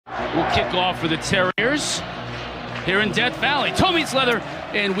will kick off for the Terriers here in Death Valley. Toe meets leather,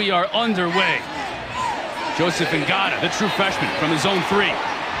 and we are underway. Joseph Ngata, the true freshman from his own 3.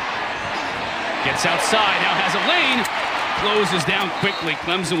 Gets outside, now has a lane, closes down quickly.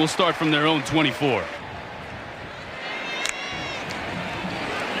 Clemson will start from their own 24.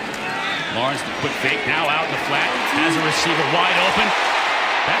 Lawrence, the quick fake, now out in the flat, has a receiver wide open.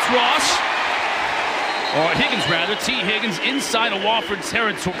 That's Ross. Or Higgins, rather. T. Higgins inside of Wofford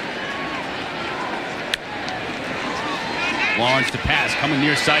territory. Lawrence to pass, coming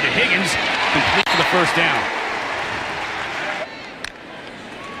near side to Higgins, complete for the first down.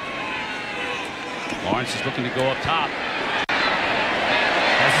 Lawrence is looking to go up top.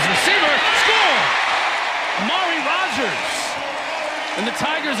 Has his receiver, score! Amari Rogers. And the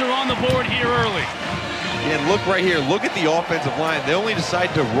Tigers are on the board here early. And look right here, look at the offensive line. They only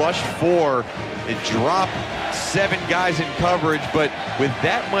decide to rush 4 and drop 7 guys in coverage, but with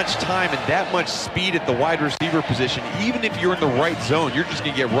that much time and that much speed at the wide receiver position, even if you're in the right zone, you're just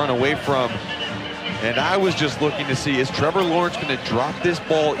gonna get run away from. And I was just looking to see, is Trevor Lawrence gonna drop this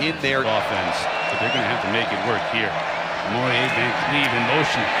ball in their offense? But they're gonna have to make it work here. Maury Van Cleve in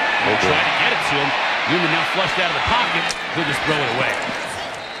motion. They'll try to get it to him. Newman now flushed out of the pocket. He'll just throw it away.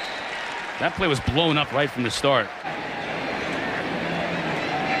 That play was blown up right from the start.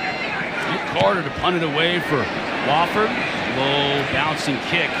 Carter to punt it away for Wofford. Low bouncing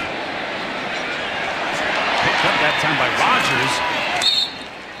kick. Picked up that time by Rogers.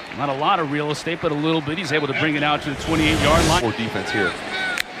 Not a lot of real estate, but a little bit. He's able to bring it out to the 28-yard line. More defense here.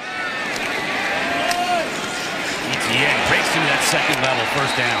 Etienne breaks into that second level,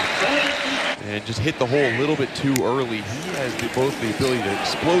 first down. And just hit the hole a little bit too early. He has both the ability to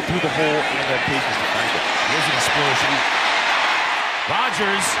explode through the hole and have patience to find it. Here's an explosion.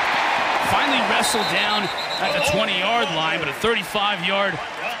 Rogers finally wrestled down at the 20-yard line, but a 35-yard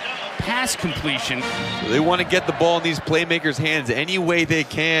pass completion. So they want to get the ball in these playmakers' hands any way they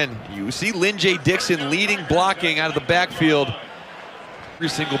can. You see Lynn J. Dixon leading blocking out of the backfield. Every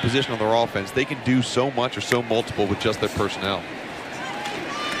single position on their offense, they can do so much or so multiple with just their personnel.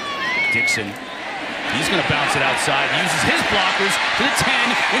 Dixon, he's going to bounce it outside, uses his blockers to the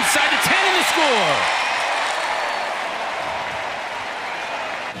 10, inside the 10 and the score.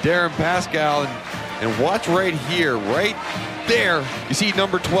 Darren Pascal, and watch right here, right there, you see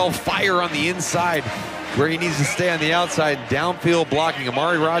number 12 fire on the inside where he needs to stay on the outside, downfield blocking.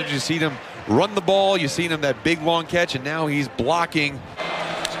 Amari Rogers, you see him run the ball, you seen him that big long catch, and now he's blocking.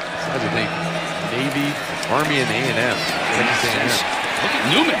 That's the thing, Navy, Army, and A&M. Look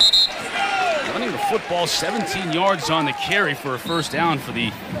at Newman running the football 17 yards on the carry for a first down for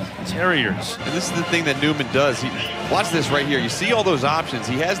the Terriers. And this is the thing that Newman does. Watch this right here. You see all those options.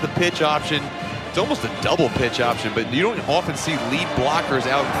 He has the pitch option. It's almost a double pitch option, but you don't often see lead blockers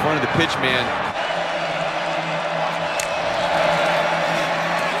out in front of the pitch man.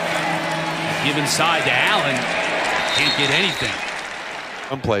 Give inside to Allen. Can't get anything.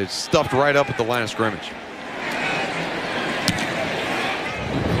 One play stuffed right up at the line of scrimmage.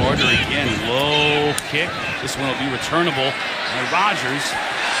 Carter again, low kick. This one will be returnable. And Rogers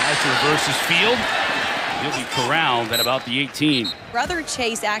tries to reverse his field. He'll be corralled at about the 18. Brother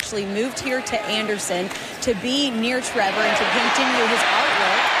Chase actually moved here to Anderson to be near Trevor and to continue his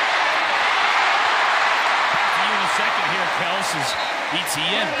artwork. In a second here, Kels, as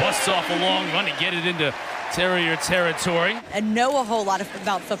Etienne busts off a long run to get it into Terrier territory. And know a whole lot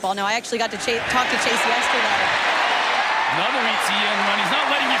about football. Now, I actually got to talk to Chase yesterday. Another Etienne run. He's not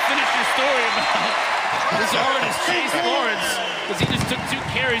letting you finish your story about this artist, Chase Lawrence, because he just took 2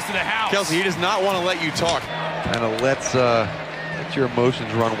 carries to the house. Kelsey, he does not want to let you talk. Kind of lets your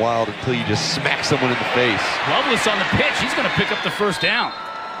emotions run wild until you just smack someone in the face. Loveless on the pitch. He's going to pick up the first down.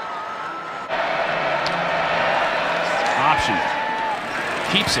 Option.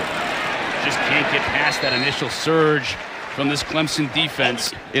 Keeps it. Just can't get past that initial surge from this Clemson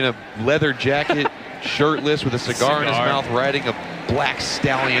defense. In a leather jacket, shirtless, with a cigar in his mouth, riding a black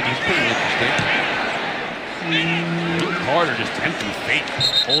stallion. He's pretty interesting. Carter just tempting fate,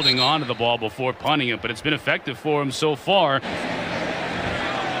 holding on to the ball before punting it, but it's been effective for him so far.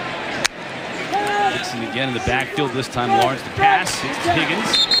 Dixon again in the backfield, this time Lawrence to pass. It's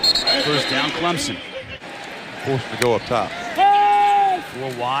Higgins. First down, Clemson. Forced to go up top.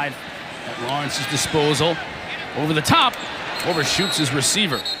 4 wide at Lawrence's disposal. Over the top, overshoots his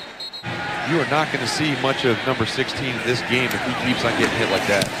receiver. You are not going to see much of number 16 in this game if he keeps on getting hit like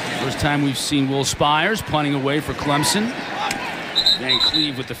that. First time we've seen Will Spires punting away for Clemson. Van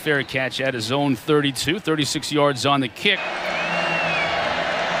Cleve with the fair catch at his own 32, 36 yards on the kick.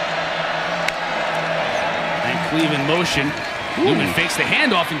 Van Cleve in motion, Newman fakes the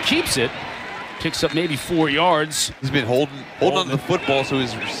handoff and keeps it. Picks up maybe 4 yards. He's been holding on to the football so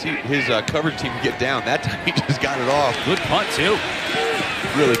his coverage team can get down. That time he just got it off. Good punt, too.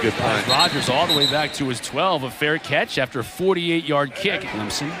 Really good punt. Rodgers all the way back to his 12. A fair catch after a 48-yard kick.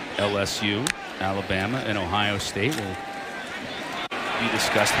 Clemson, LSU, Alabama, and Ohio State will be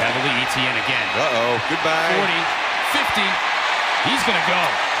discussed heavily. Etienne again. Uh-oh. Goodbye. 40, 50. He's going to go.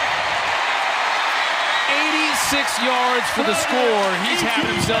 86 yards for the score. He's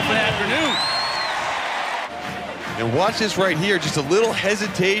having himself an afternoon. And watch this right here. Just a little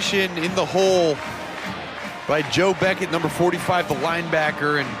hesitation in the hole by Joe Beckett, number 45, the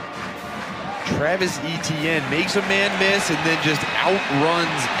linebacker. And Travis Etienne makes a man miss and then just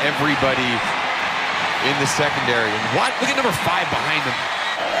outruns everybody in the secondary. And look at number 5 behind him.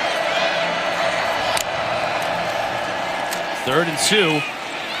 3rd and 2.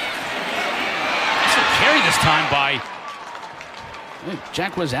 Carry this time by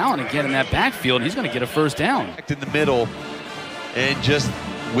Jacquez Allen again in that backfield. He's going to get a first down. In the middle, and just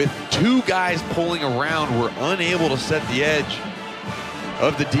with 2 guys pulling around, we're unable to set the edge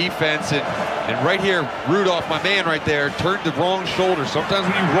of the defense. And right here, Rudolph, my man right there, turned the wrong shoulder. Sometimes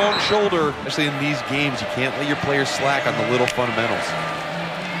when you wrong shoulder, especially in these games, you can't let your players slack on the little fundamentals.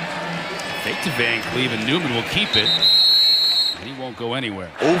 Fake to Van Cleve, and Newman will keep it. And he won't go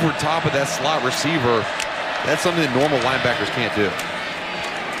anywhere. Over top of that slot receiver, that's something that normal linebackers can't do.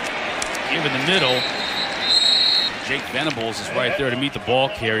 Give in the middle. Jake Venables is right there to meet the ball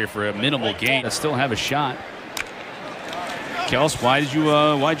carrier for a minimal gain. But still have a shot. Kels,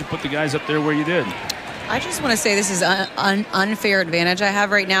 why'd you put the guys up there where you did? I just want to say this is an unfair advantage I have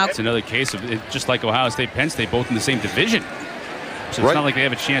right now. It's another case of it, just like Ohio State, Penn State, both in the same division. So it's not like they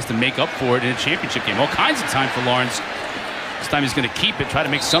have a chance to make up for it in a championship game. All kinds of time for Lawrence. This time he's going to keep it, try to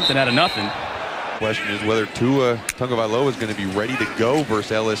make something out of nothing. The question is whether Tua Tagovailoa is going to be ready to go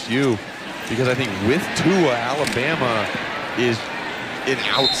versus LSU, because I think with Tua, Alabama is an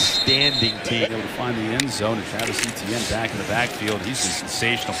outstanding team. Able to find the end zone, and Travis Etienne back in the backfield. He's just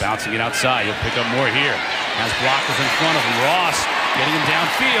sensational, bouncing it outside. He'll pick up more here. Has blockers in front of him. Ross getting him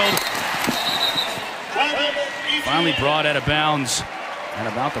downfield. Finally brought out of bounds at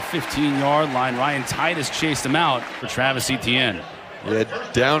about the 15-yard line. Ryan Titus chased him out for Travis Etienne. Yeah,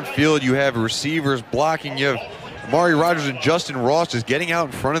 downfield you have receivers blocking. You have Amari Rodgers and Justin Ross just getting out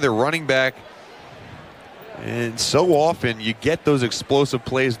in front of their running back. And so often you get those explosive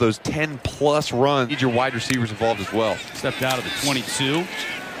plays, those 10-plus runs. You need your wide receivers involved as well. Stepped out of the 22.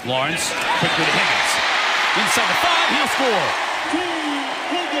 Lawrence, quickly to Higgins. Inside the 5, he'll score.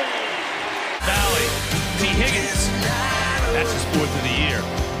 Valley, T. Higgins. That's his 4th of the year.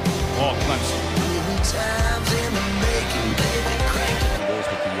 All Clemson. Bulls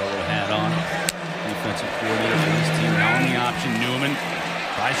with the yellow hat on. Defensive coordinator for this team. Now on the option, Newman.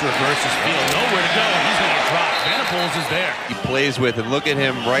 Tries to reverse his field. Nowhere to go. He's going to get dropped. Venables is there. He plays with, and look at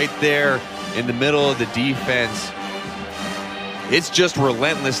him right there in the middle of the defense. It's just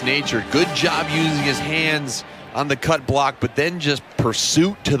relentless nature. Good job using his hands on the cut block, but then just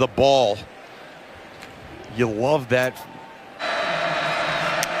pursuit to the ball. You love that.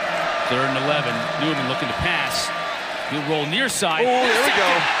 3rd and 11. Newman looking to pass. He'll roll near side. Oh, there we go.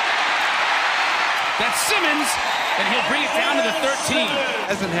 That's Simmons, and he'll bring it down to the 13.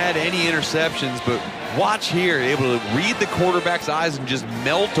 Hasn't had any interceptions, but watch here, able to read the quarterback's eyes and just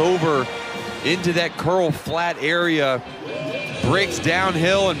melt over into that curl flat area. Breaks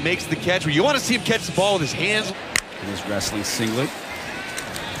downhill and makes the catch. You want to see him catch the ball with his hands. In his wrestling singlet.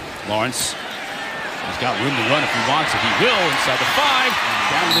 Lawrence. He's got room to run if he wants it. He will inside the 5,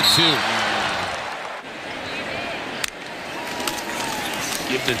 down to the 2.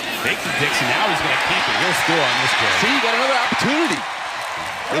 Give the fake to Dixon. Now he's going to keep it. He'll score on this play. See, you got another opportunity.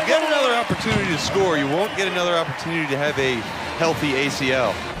 You'll get another opportunity to score. You won't get another opportunity to have a healthy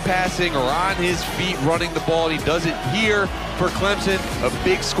ACL. Passing or on his feet, running the ball. And he does it here for Clemson. A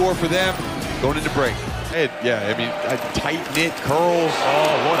big score for them going into break. Yeah, I mean, a tight-knit curls.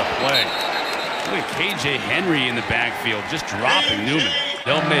 Oh, what a play. Look at KJ Henry in the backfield, just dropping Newman.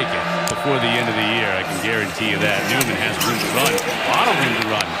 They'll make it before the end of the year, I can guarantee you that. Newman has room to run, a lot of room to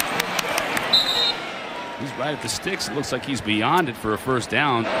run. He's right at the sticks. It looks like he's beyond it for a first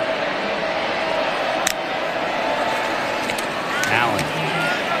down. Allen,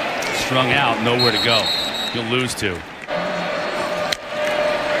 strung out, nowhere to go. He'll lose 2.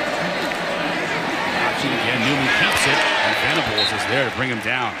 Option again, Newman keeps it, and Venables is there to bring him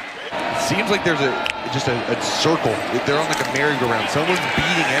down. It seems like there's just a circle. They're on like a merry-go-round. Someone's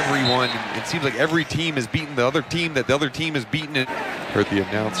beating everyone. It seems like every team is beating the other team, that the other team is beating it. Heard the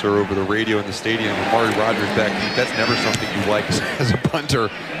announcer over the radio in the stadium, Amari Rogers back deep. That's never something you like as a punter.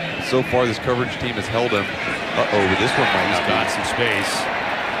 So far, this coverage team has held him. Uh-oh, but this one might He's got some space.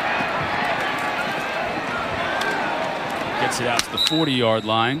 Gets it out to the 40-yard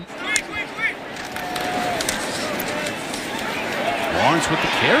line. Lawrence with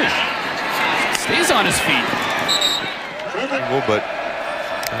the carry. Stays on his feet. Well, but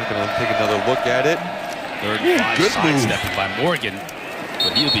I'm going to take another look at it. Third and 5, sidestepping by Morgan,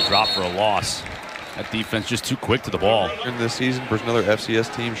 but he'll be dropped for a loss. That defense just too quick to the ball. In this season versus another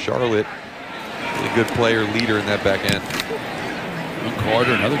FCS team, Charlotte. A good player, leader in that back end.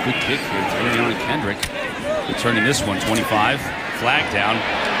 Carter, another good kick here. Terriers and Kendrick returning this one, 25. Flag down.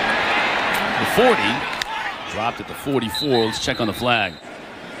 The 40. Dropped at the 44. Let's check on the flag.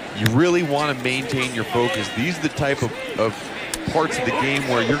 You really want to maintain your focus. These are the type of parts of the game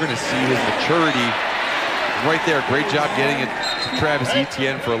where you're going to see his maturity. Right there, great job getting it to Travis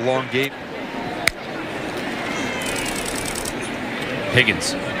Etienne for a long gain.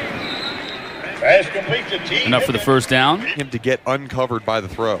 Higgins. Enough for the first down. Him to get uncovered by the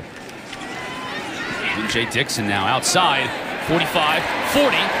throw. Jay Dixon now outside. 45,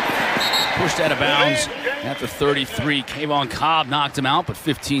 40. Pushed out of bounds at the 33. Kayvon Cobb knocked him out, but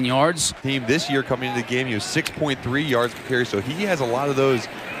 15 yards. Team this year coming into the game, he was 6.3 yards per carry, so he has a lot of those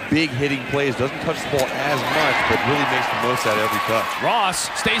big hitting plays. Doesn't touch the ball as much, but really makes the most out of every touch.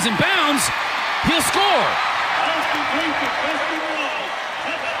 Ross stays in bounds. He'll score.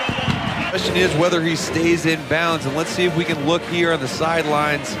 The question is whether he stays in bounds, and let's see if we can look here on the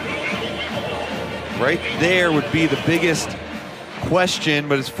sidelines. Right there would be the biggest question,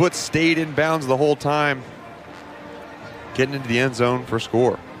 but his foot stayed in bounds the whole time. Getting into the end zone for a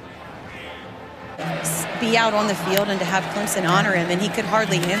score. Be out on the field and to have Clemson honor him, and he could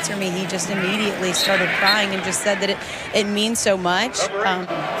hardly answer me. He just immediately started crying and just said that it means so much.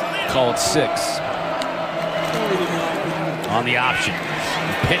 Call it 6. On the option.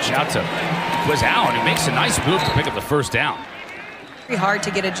 Pitch out to Quiz Allen, who makes a nice move to pick up the first down. Very hard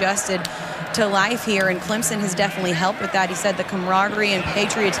to get adjusted to life here, and Clemson has definitely helped with that. He said the camaraderie and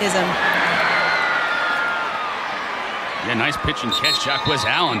patriotism. Yeah, nice pitch and catch, Quiz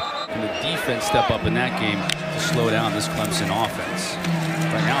Allen. And the defense step up in that game to slow down this Clemson offense.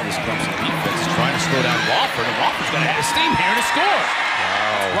 Right now, this Clemson defense is trying to slow down Wofford, and Wofford's got to add a steam here to score.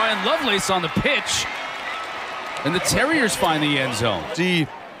 Wow. Ryan Lovelace on the pitch, and the Terriers find the end zone. See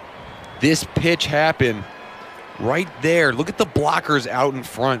this pitch happen right there. Look at the blockers out in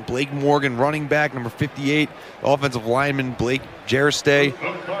front. Blake Morgan, running back, number 58, offensive lineman Blake Jeristay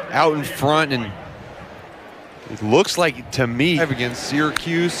out in front, and it looks like, to me, against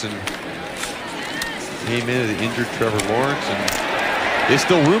Syracuse, and came into the injured Trevor Lawrence, and they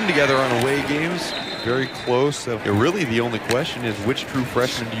still room together on away games. Very close. So really the only question is which true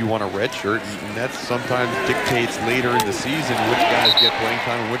freshman do you want a red shirt, and that sometimes dictates later in the season which guys get playing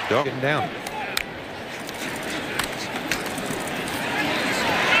time and which don't. Getting down.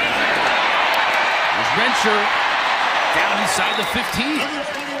 Rensher down inside the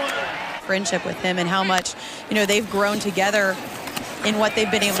 15. Friendship with him and how much, they've grown together in what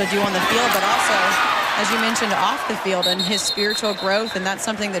they've been able to do on the field, but also, as you mentioned, off the field and his spiritual growth, and that's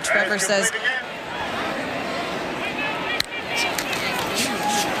something that Trevor says.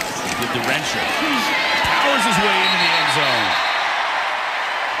 With the Rensher. Powers his way into the end zone.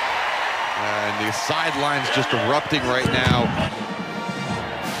 And the sideline's just erupting right now.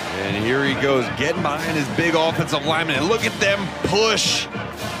 And here he goes, getting behind his big offensive lineman. And look at them push.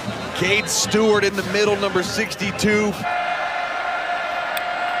 Cade Stewart in the middle, number 62. Newman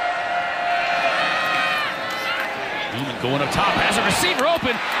going up top, has a receiver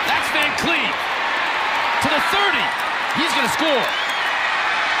open. That's Van Cleve. To the 30. He's going to score.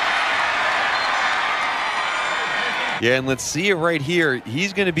 Yeah, and let's see it right here.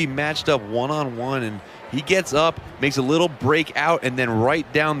 He's going to be matched up one-on-one, and he gets up, makes a little break out, and then right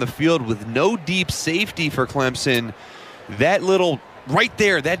down the field with no deep safety for Clemson. That little, right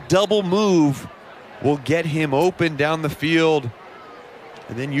there, that double move will get him open down the field,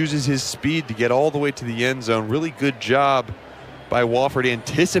 and then uses his speed to get all the way to the end zone. Really good job by Wofford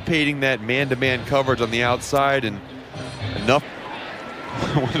anticipating that man-to-man coverage on the outside, and enough.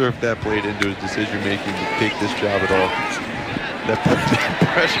 I wonder if that played into his decision-making to take this job at all. That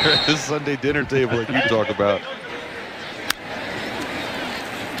pressure at the Sunday dinner table like you talk about.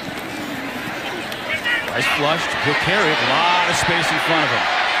 Nice flush to quick carry, a lot of space in front of him.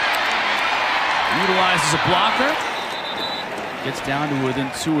 Utilized as a blocker. Gets down to within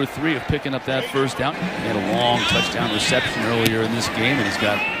 2 or 3 of picking up that first down. He had a long touchdown reception earlier in this game, and he's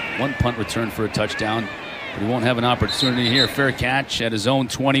got 1 punt return for a touchdown, but he won't have an opportunity here. Fair catch at his own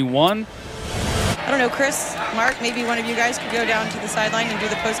 21. I don't know, Chris, Mark, maybe one of you guys could go down to the sideline and do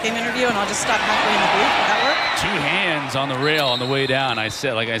the post-game interview, and I'll just stop halfway in the booth. Would that work? 2 hands on the rail on the way down.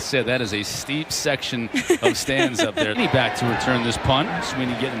 Like I said, that is a steep section of stands up there. Back to return this punt.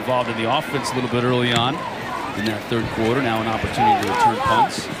 Sweeney getting involved in the offense a little bit early on in that third quarter. Now an opportunity to return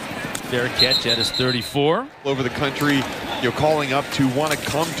punts. Fair catch at his 34. Over the country, calling up to want to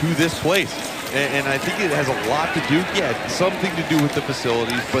come to this place. And I think it has a lot to do, something to do with the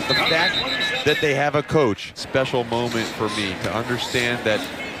facilities, but the fact that they have a coach, special moment for me to understand that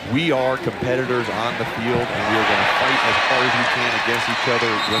we are competitors on the field and we are going to fight as hard as we can against each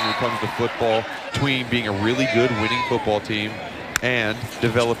other when it comes to football, between being a really good winning football team and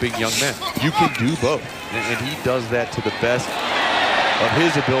developing young men. You can do both, and he does that to the best of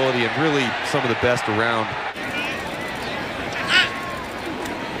his ability and really some of the best around.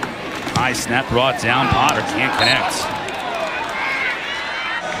 High snap brought down. Potter can't connect.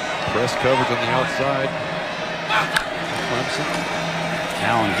 Press coverage on the outside. Clemson.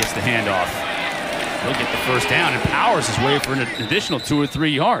 Allen gets the handoff. He'll get the first down and powers his way for an additional 2 or 3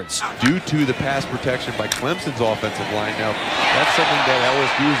 yards. Due to the pass protection by Clemson's offensive line now, that's something that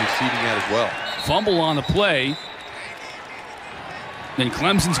LSU is exceeding at as well. Fumble on the play. Then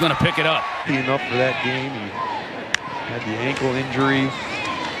Clemson's going to pick it up. Enough for that game. He had the ankle injury.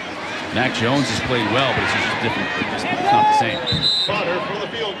 Mac Jones has played well, but it's just different. It's not the same.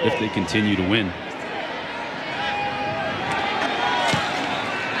 If they continue to win.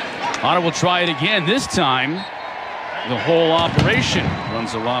 Otter will try it again. This time, the whole operation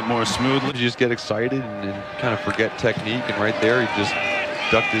runs a lot more smoothly. You just get excited and kind of forget technique, and right there, he just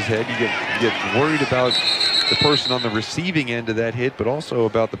ducked his head. You get worried about the person on the receiving end of that hit, but also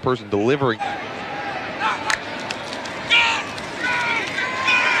about the person delivering.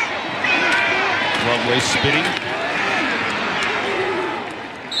 Lovely spitting.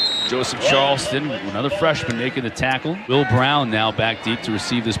 Joseph Charleston, another freshman, making the tackle. Will Brown now back deep to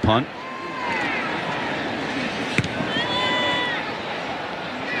receive this punt.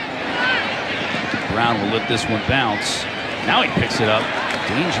 Brown will let this one bounce. Now he picks it up.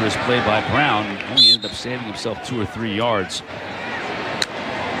 Dangerous play by Brown. Only ended up saving himself 2 or 3 yards.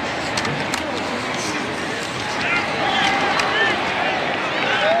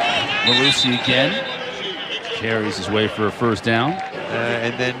 Malusi again. Carries his way for a first down.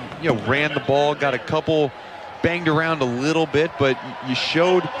 And then, ran the ball, got a couple, banged around a little bit, but you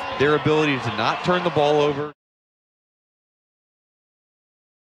showed their ability to not turn the ball over.